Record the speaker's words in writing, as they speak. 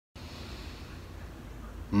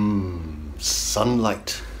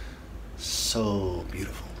Sunlight. So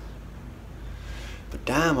beautiful. But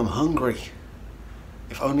damn, I'm hungry.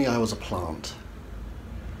 If only I was a plant.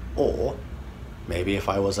 Or maybe if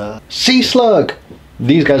I was a sea slug.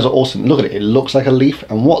 These guys are awesome. Look at it, it looks like a leaf,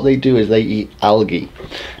 and what they do is they eat algae.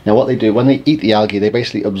 Now what they do, when they eat the algae, they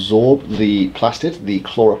basically absorb the plastid, the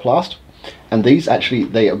chloroplast, and these actually,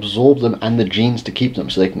 they absorb them and the genes to keep them,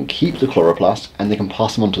 so they can keep the chloroplast and they can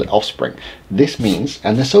pass them on to their offspring. This means,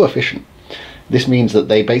 and they're so efficient, this means that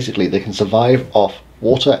they can survive off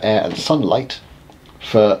water, air and sunlight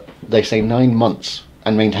for, they say, 9 months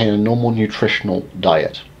and maintain a normal nutritional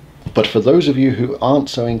diet. But for those of you who aren't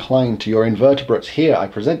so inclined to your invertebrates, here I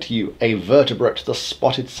present to you a vertebrate, the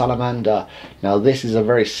spotted salamander. Now this is a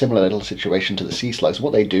very similar little situation to the sea slugs.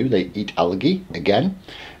 What they do, they eat algae again,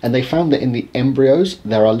 and they found that in the embryos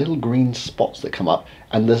there are little green spots that come up,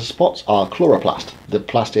 and the spots are chloroplast, the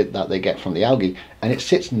plastid that they get from the algae, and it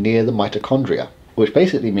sits near the mitochondria, which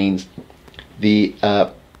basically means the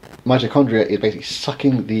mitochondria is basically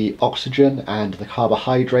sucking the oxygen and the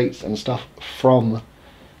carbohydrates and stuff from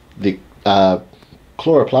the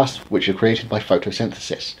chloroplasts, which are created by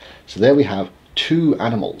photosynthesis. So there we have 2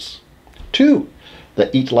 animals, 2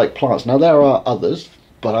 that eat like plants. Now there are others,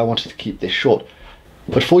 but I wanted to keep this short.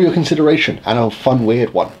 But for your consideration, and a fun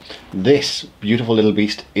weird one, this beautiful little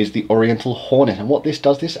beast is the Orientl Hornet, and what this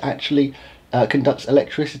does, this actually conducts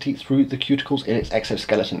electricity through the cuticles in its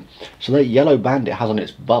exoskeleton. So the yellow band it has on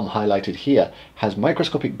its bum, highlighted here, has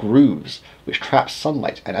microscopic grooves which trap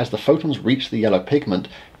sunlight, and as the photons reach the yellow pigment,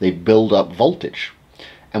 they build up voltage.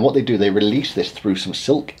 And what they do, they release this through some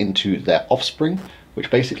silk into their offspring,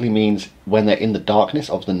 which basically means when they're in the darkness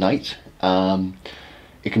of the night,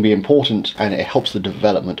 it can be important, and it helps the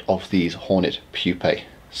development of these hornet pupae.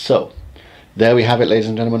 So there we have it, ladies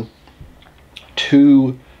and gentlemen.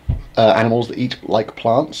 2 animals that eat like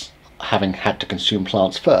plants, having had to consume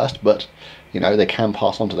plants first, but you know, they can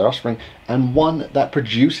pass on to their offspring, and one that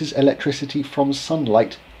produces electricity from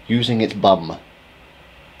sunlight using its bum.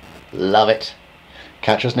 Love it.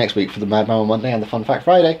 Catch us next week for the Mad Mammal Monday and the Fun Fact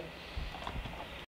Friday.